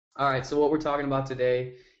Alright, so what we're talking about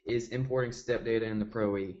today is importing step data in the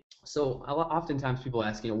Pro-E. So oftentimes people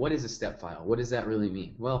ask, what is a step file? What does that really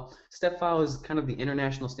mean? Well, step file is kind of the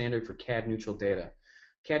international standard for CAD neutral data.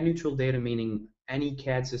 CAD neutral data meaning any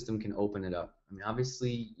CAD system can open it up. I mean,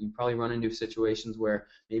 obviously, you probably run into situations where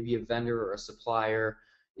maybe a vendor or a supplier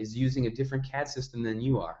is using a different CAD system than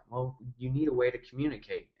you are. Well, you need a way to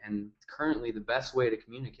communicate, and currently the best way to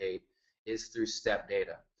communicate is through step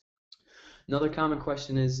data. Another common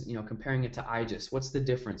question is, comparing it to IGES. What's the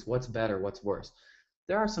difference? What's better? What's worse?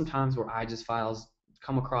 There are some times where IGES files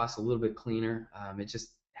come across a little bit cleaner. It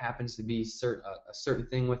just happens to be a certain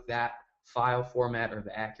thing with that file format or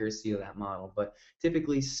the accuracy of that model. But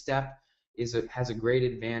typically, STEP has a great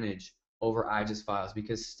advantage over IGES files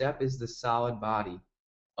because STEP is the solid body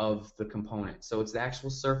of the component. So it's the actual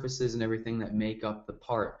surfaces and everything that make up the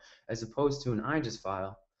part, as opposed to an IGES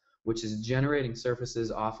file, which is generating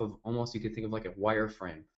surfaces off of almost, you could think of like a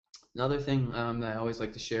wireframe. Another thing that I always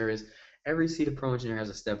like to share is every seat of Pro Engineer has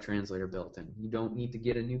a step translator built in. You don't need to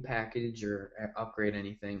get a new package or upgrade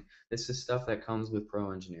anything. This is stuff that comes with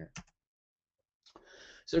Pro Engineer.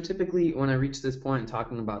 So typically when I reach this point in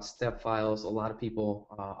talking about step files, a lot of people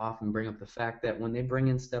often bring up the fact that when they bring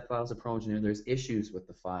in step files to Pro Engineer, there's issues with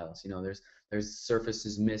the files. There's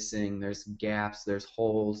surfaces missing, there's gaps, there's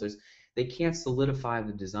holes, they can't solidify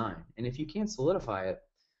the design. And if you can't solidify it,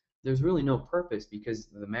 there's really no purpose because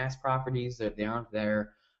the mass properties, that they aren't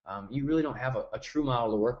there. You really don't have a true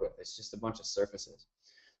model to work with. It's just a bunch of surfaces.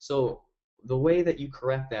 So the way that you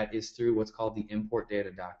correct that is through what's called the import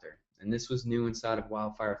data doctor. And this was new inside of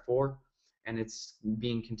Wildfire 4, and it's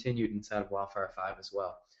being continued inside of Wildfire 5 as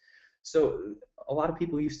well. So a lot of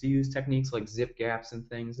people used to use techniques like zip gaps and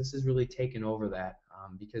things. This has really taken over that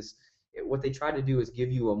because what they try to do is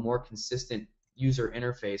give you a more consistent user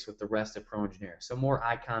interface with the rest of Pro Engineer. So more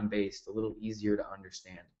icon based, a little easier to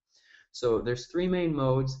understand. So there's three main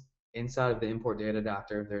modes inside of the import data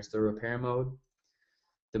doctor. There's the repair mode,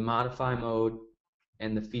 the modify mode,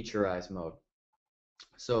 and the featureize mode.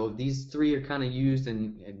 So these three are kind of used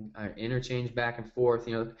and interchanged back and forth.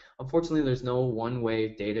 Unfortunately, there's no one way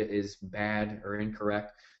data is bad or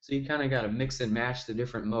incorrect. So you kind of got to mix and match the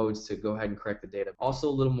different modes to go ahead and correct the data. Also,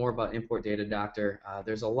 a little more about Import Data Doctor.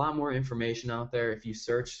 There's a lot more information out there. If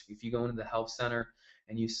you go into the Help Center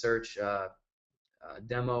and you search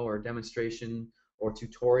demo or demonstration or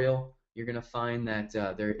tutorial, you're going to find that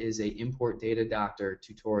there is a Import Data Doctor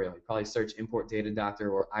tutorial. You probably search Import Data Doctor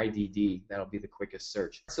or IDD. That'll be the quickest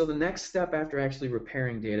search. So the next step after actually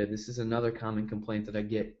repairing data, this is another common complaint that I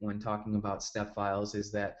get when talking about step files,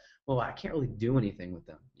 is that, well, I can't really do anything with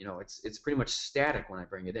them. It's pretty much static when I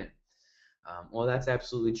bring it in. Well, that's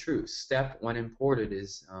absolutely true. Step, when imported,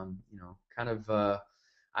 is kind of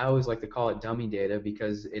I always like to call it dummy data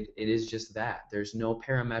because it is just that. There's no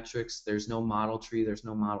parametrics, there's no model tree, there's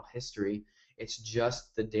no model history. It's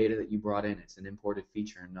just the data that you brought in. It's an imported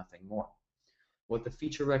feature and nothing more. What the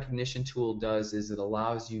feature recognition tool does is it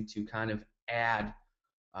allows you to kind of add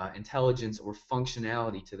intelligence or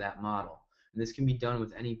functionality to that model. And this can be done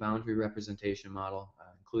with any boundary representation model,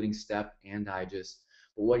 including STEP and IGES.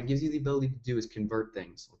 But what it gives you the ability to do is convert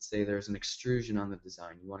things. Let's say there's an extrusion on the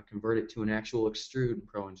design. You want to convert it to an actual extrude in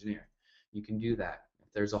Pro Engineer. You can do that.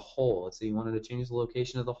 If there's a hole, let's say you wanted to change the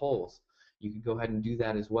location of the holes, you could go ahead and do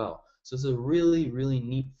that as well. So it's a really, really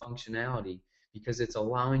neat functionality because it's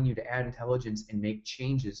allowing you to add intelligence and make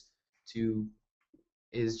changes to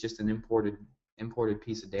is just an imported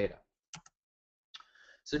piece of data.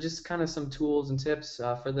 So just kind of some tools and tips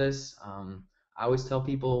for this. I always tell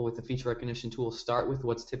people with the feature recognition tool, start with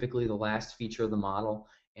what's typically the last feature of the model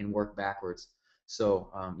and work backwards. So,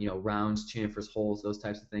 rounds, chamfers, holes, those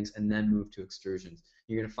types of things, and then move to extrusions.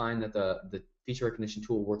 You're going to find that the feature recognition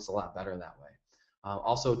tool works a lot better that way.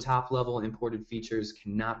 Also, top-level imported features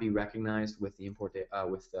cannot be recognized with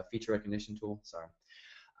the feature recognition tool. Sorry.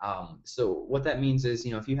 So what that means is,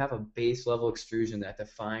 if you have a base level extrusion that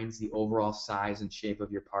defines the overall size and shape of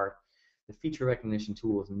your part, the feature recognition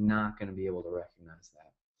tool is not going to be able to recognize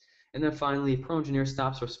that. And then finally, if Pro Engineer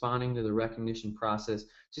stops responding to the recognition process,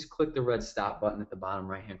 just click the red stop button at the bottom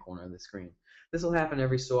right-hand corner of the screen. This will happen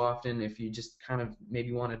every so often if you just kind of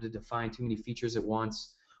maybe wanted to define too many features at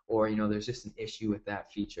once, or there's just an issue with that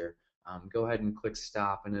feature. Go ahead and click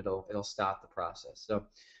stop, and it'll stop the process. So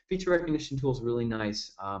feature recognition tool is really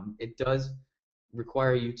nice. It does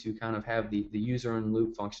require you to kind of have the user in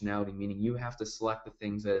loop functionality, meaning you have to select the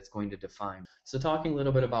things that it's going to define. So talking a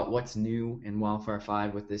little bit about what's new in Wildfire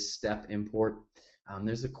 5 with this step import,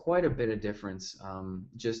 there's quite a bit of difference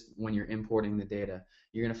just when you're importing the data.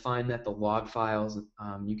 You're going to find that the log files,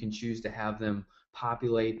 you can choose to have them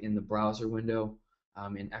populate in the browser window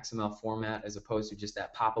in XML format as opposed to just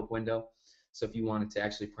that pop-up window. So if you wanted to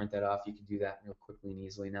actually print that off, you can do that real quickly and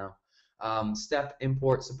easily now. Step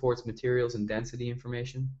import supports materials and density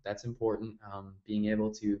information. That's important. Being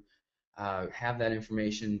able to have that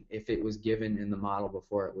information if it was given in the model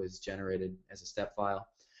before it was generated as a step file.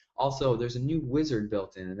 Also, there's a new wizard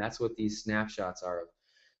built in, and that's what these snapshots are.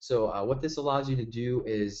 So what this allows you to do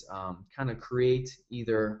is kind of create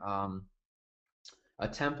either a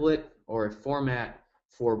template or a format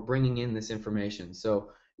for bringing in this information.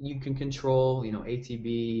 So you can control,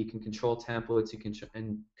 ATB, you can control templates, you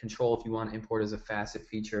can control if you want to import as a facet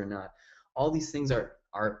feature or not. All these things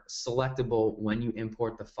are selectable when you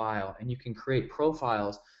import the file, and you can create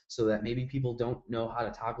profiles so that maybe people don't know how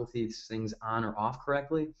to toggle these things on or off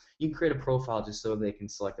correctly. You can create a profile just so they can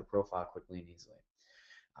select the profile quickly and easily.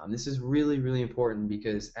 This is really, really important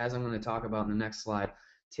because, as I'm going to talk about in the next slide,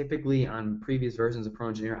 typically on previous versions of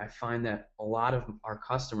ProEngineer, I find that a lot of our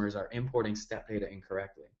customers are importing step data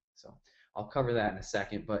incorrectly. So I'll cover that in a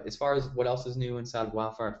second. But as far as what else is new inside of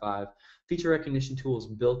Wildfire 5, feature recognition tools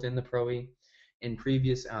built in the ProE. In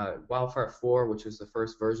previous Wildfire 4, which was the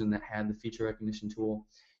first version that had the feature recognition tool,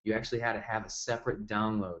 you actually had to have a separate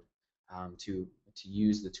download to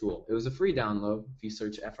use the tool. It was a free download. If you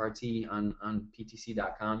search FRT on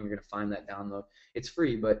ptc.com, you're going to find that download. It's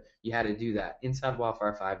free, but you had to do that. Inside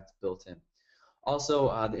Wildfire 5, it's built in. Also,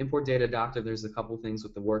 the import data doctor, there's a couple things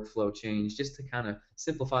with the workflow change just to kind of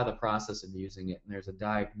simplify the process of using it. And there's a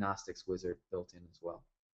diagnostics wizard built in as well.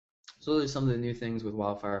 So those are some of the new things with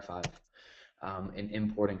Wildfire 5 and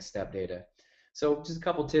importing step data. So just a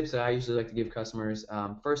couple tips that I usually like to give customers.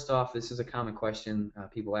 First off, this is a common question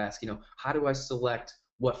people ask, how do I select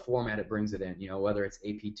what format it brings it in, whether it's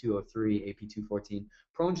AP203, AP214.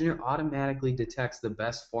 ProEngineer automatically detects the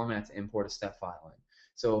best format to import a step file in.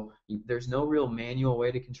 So there's no real manual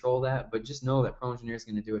way to control that, but just know that ProEngineer is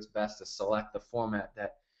going to do its best to select the format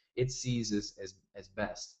that it sees as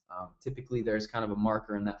best. Typically, there's kind of a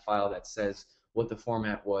marker in that file that says what the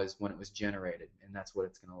format was when it was generated, and that's what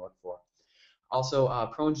it's going to look for. Also,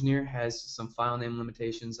 ProEngineer has some file name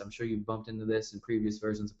limitations. I'm sure you've bumped into this in previous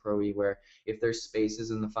versions of ProE, where if there's spaces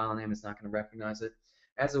in the file name, it's not going to recognize it.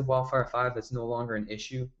 As of Wildfire 5, that's no longer an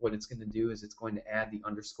issue. What it's going to do is it's going to add the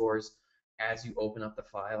underscores as you open up the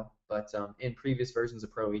file. But in previous versions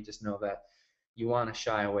of ProE, just know that you want to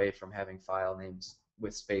shy away from having file names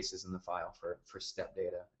with spaces in the file for step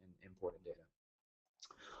data and imported data.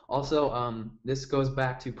 Also, this goes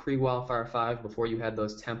back to pre-Wildfire 5, before you had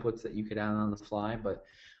those templates that you could add on the fly, but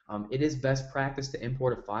it is best practice to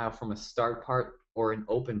import a file from a start part or an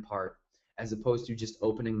open part as opposed to just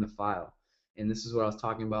opening the file. And this is what I was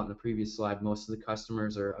talking about in the previous slide. Most of the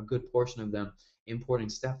customers, or a good portion of them, importing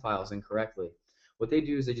step files incorrectly. What they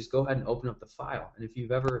do is they just go ahead and open up the file. And if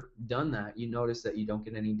you've ever done that, you notice that you don't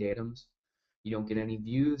get any datums, you don't get any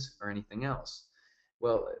views or anything else.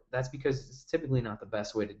 Well, that's because it's typically not the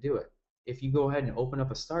best way to do it. If you go ahead and open up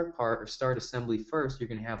a start part or start assembly first, you're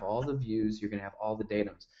going to have all the views, you're going to have all the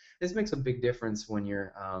datums. This makes a big difference when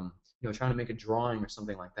you're trying to make a drawing or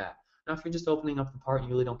something like that. Now, if you're just opening up the part and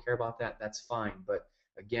you really don't care about that, that's fine. But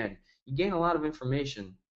again, you gain a lot of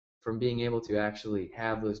information from being able to actually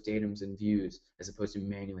have those datums and views as opposed to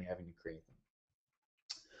manually having to create them.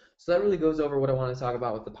 So that really goes over what I want to talk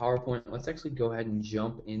about with the PowerPoint. Let's actually go ahead and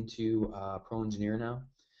jump into ProEngineer now.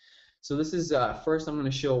 So this is, first I'm going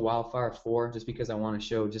to show Wildfire 4 just because I want to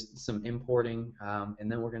show just some importing,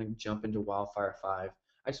 and then we're going to jump into Wildfire 5.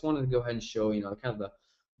 I just wanted to go ahead and show, kind of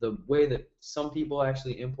the way that some people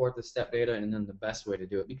actually import the step data and then the best way to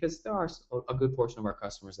do it, because there are a good portion of our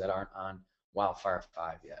customers that aren't on Wildfire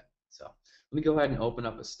 5 yet. So let me go ahead and open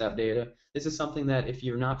up a step data. This is something that if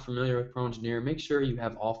you're not familiar with ProEngineer, make sure you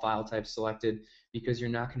have all file types selected, because you're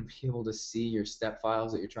not going to be able to see your step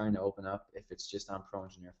files that you're trying to open up if it's just on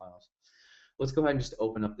ProEngineer files. Let's go ahead and just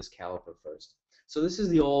open up this caliper first. So this is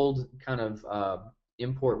the old kind of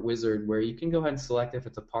import wizard where you can go ahead and select if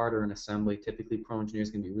it's a part or an assembly. Typically ProEngineer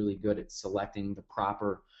is going to be really good at selecting the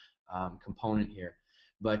proper component here.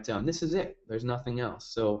 But this is it. There's nothing else.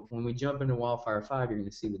 So when we jump into Wildfire 5, you're going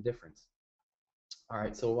to see the difference. All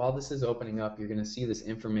right, so while this is opening up, you're going to see this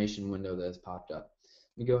information window that has popped up.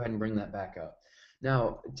 Let me go ahead and bring that back up.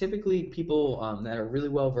 Now, typically people that are really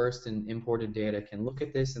well versed in imported data can look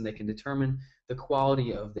at this and they can determine the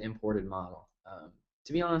quality of the imported model.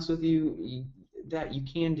 To be honest with you, you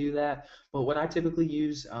can do that, but what I typically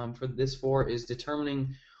use for this is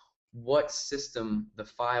determining what system the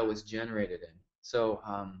file was generated in. So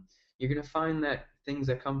you're going to find that things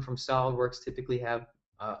that come from SolidWorks typically have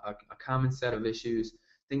a common set of issues.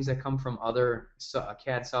 Things that come from other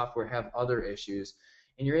CAD software have other issues,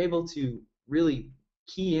 and you're able to really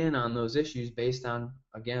key in on those issues based on,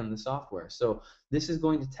 again, the software. So this is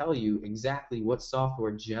going to tell you exactly what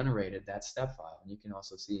software generated that step file. And you can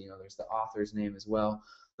also see, there's the author's name as well,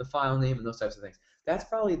 the file name, and those types of things. That's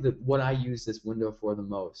probably what I use this window for the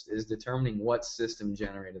most, is determining what system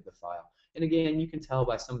generated the file. And again, you can tell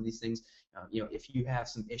by some of these things, if you have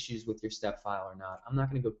some issues with your step file or not. I'm not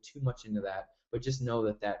going to go too much into that, but just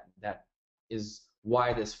know that is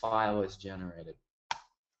why this file is generated.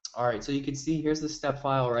 All right, so you can see here's the step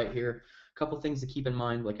file right here. A couple things to keep in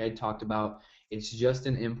mind, like I talked about, it's just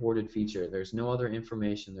an imported feature. There's no other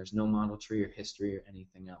information. There's no model tree or history or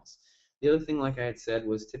anything else. The other thing, like I had said,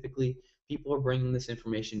 was typically people are bringing this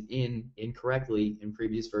information in incorrectly in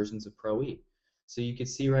previous versions of ProE. So you can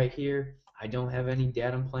see right here, I don't have any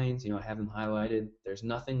datum planes. I have them highlighted. There's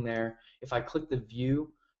nothing there. If I click the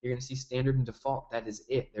view, you're going to see standard and default. That is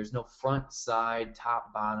it. There's no front, side,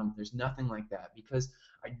 top, bottom. There's nothing like that because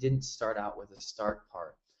I didn't start out with a start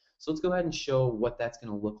part. So let's go ahead and show what that's going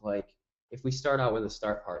to look like if we start out with a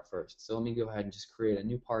start part first. So let me go ahead and just create a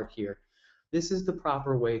new part here. This is the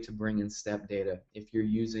proper way to bring in step data if you're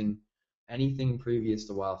using anything previous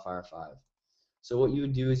to Wildfire 5. So what you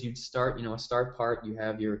would do is you'd start, a start part. You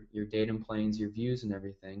have your datum planes, your views, and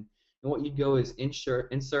everything. And what you'd go is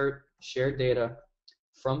insert shared data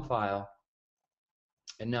from file,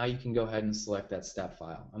 and now you can go ahead and select that step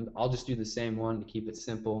file. I'll just do the same one to keep it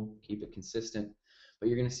simple, keep it consistent. But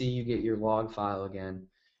you're going to see you get your log file again,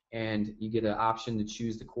 and you get an option to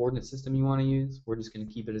choose the coordinate system you want to use. We're just going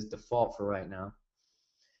to keep it as default for right now.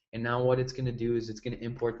 And now what it's going to do is it's going to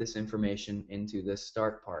import this information into this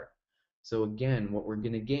start part. So again, what we're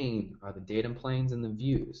going to gain are the datum planes and the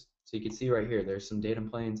views. So you can see right here, there's some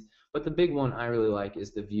datum planes, but the big one I really like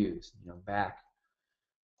is the views. Back,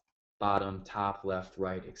 bottom, top, left,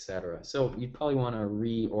 right, etc. So you'd probably want to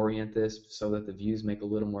reorient this so that the views make a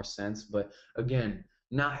little more sense. But again,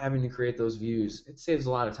 not having to create those views, it saves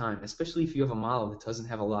a lot of time, especially if you have a model that doesn't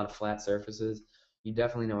have a lot of flat surfaces. You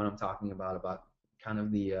definitely know what I'm talking about kind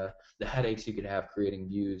of the headaches you could have creating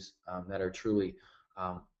views that are truly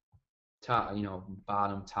top,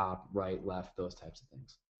 bottom, top, right, left, those types of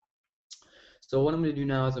things. So what I'm going to do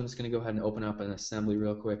now is I'm just going to go ahead and open up an assembly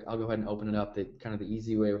real quick. I'll go ahead and open it up kind of the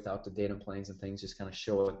easy way without the datum planes and things, just kind of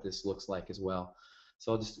show what this looks like as well.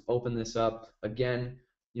 So I'll just open this up. Again,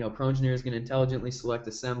 ProEngineer is going to intelligently select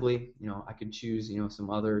assembly. I could choose,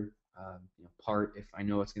 some other part if I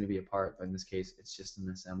know it's going to be a part, but in this case, it's just an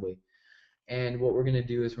assembly. And what we're going to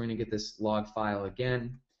do is we're going to get this log file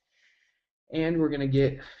again, and we're going to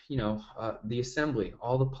get, the assembly,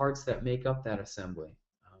 all the parts that make up that assembly.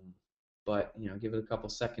 But give it a couple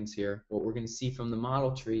seconds here. What we're going to see from the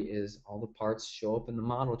model tree is all the parts show up in the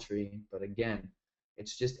model tree, but again,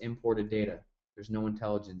 it's just imported data. There's no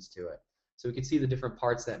intelligence to it. So we can see the different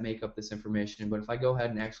parts that make up this information, but if I go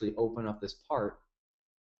ahead and actually open up this part,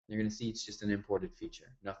 you're going to see it's just an imported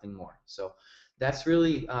feature, nothing more. So that's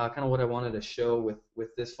really kind of what I wanted to show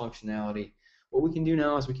with this functionality. What we can do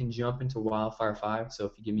now is we can jump into Wildfire 5. So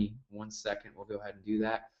if you give me 1 second, we'll go ahead and do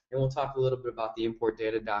that. And we'll talk a little bit about the import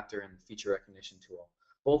data doctor and the feature recognition tool,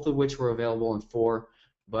 both of which were available in 4,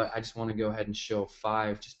 but I just want to go ahead and show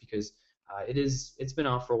 5 just because it's been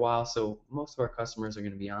out for a while, so most of our customers are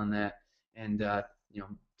going to be on that, and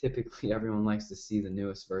typically everyone likes to see the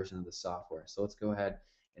newest version of the software. So let's go ahead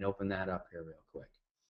and open that up here real quick.